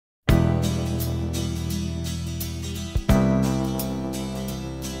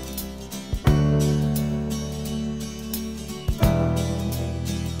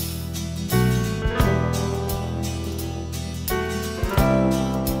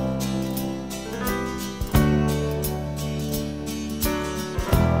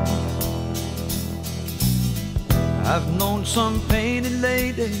I've known some painted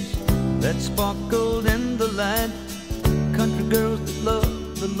ladies that sparkled in the light, country girls that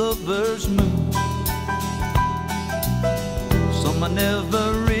love the lover's mood. Some I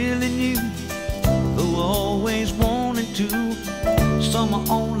never really knew, though I always wanted to. Some I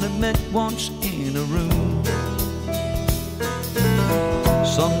only met once in a room.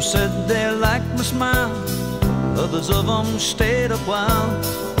 Some said they liked my smile, others of them stayed a while,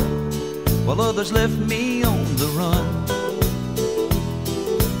 while others left me on the run.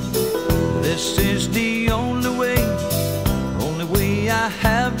 This is the only way I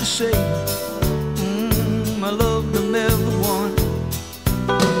have to say, I love them everyone.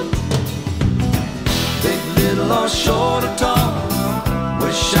 Big, little, or short or tall,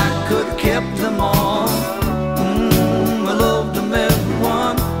 wish I could have kept them all. I love them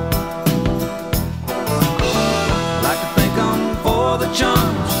everyone. Like to thank them for the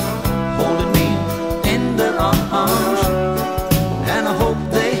charms, holding me in their arms, and I hope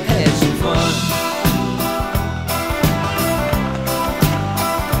they had some fun.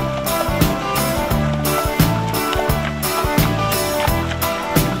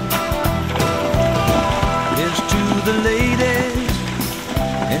 Here's to the ladies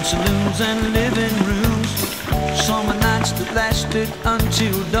in saloons and living rooms, summer nights that lasted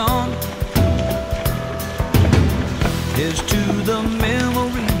until dawn. Here's to the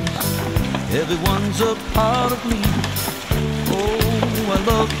memories, everyone's a part of me. Oh, I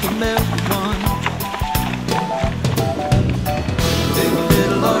love them everyone. Big,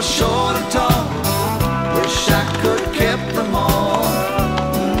 little, or short or tall, wish I could have kept them all.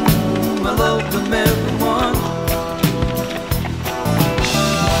 I love them everyone.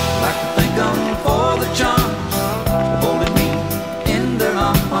 Like to thank them for the charms, holding me in their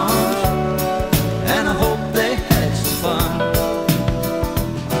arms, and I hope they had some fun.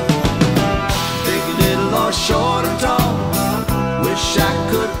 Big, little, or short or tall, wish I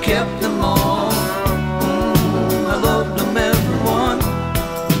could have kept them all. I loved them everyone.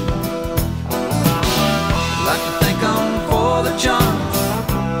 Like to thank them for the charms,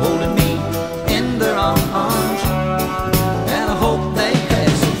 holding me in their arms, and I hope they had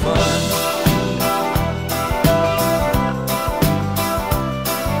some fun.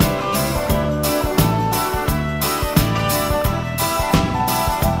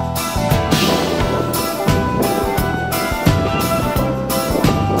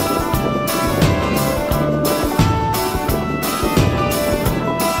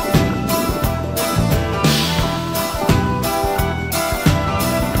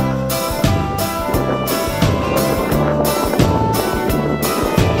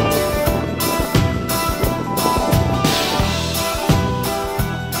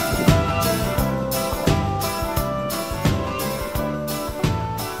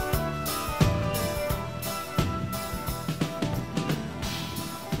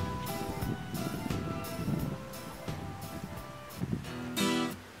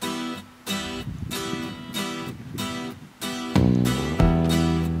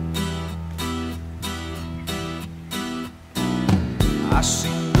 I've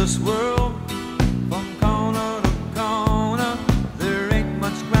seen this world from corner to corner. There ain't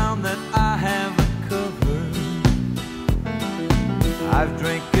much ground that I haven't covered. I've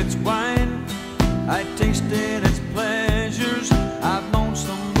drank its wine, I tasted its pleasures. I've known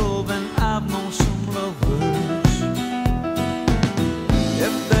some love and I've known some lovers.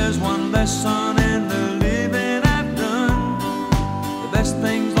 If there's one lesson in the living I've done, the best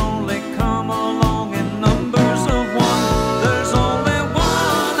things only come along in numbers of one. There's only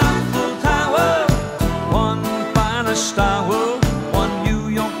Star, one New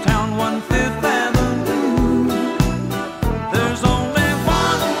York town, one Fifth Avenue. There's only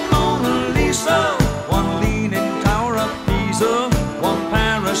one Mona Lisa, one leaning tower of Pisa, one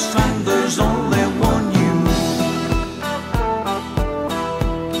Paris, and there's only one you.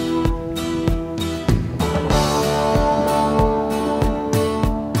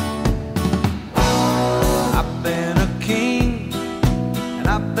 I've been a king, and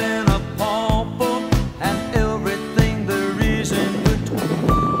I've been a pauper, and everything there is in between.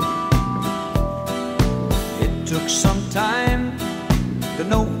 It took some time to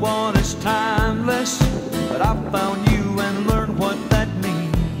know what is timeless, but I found you.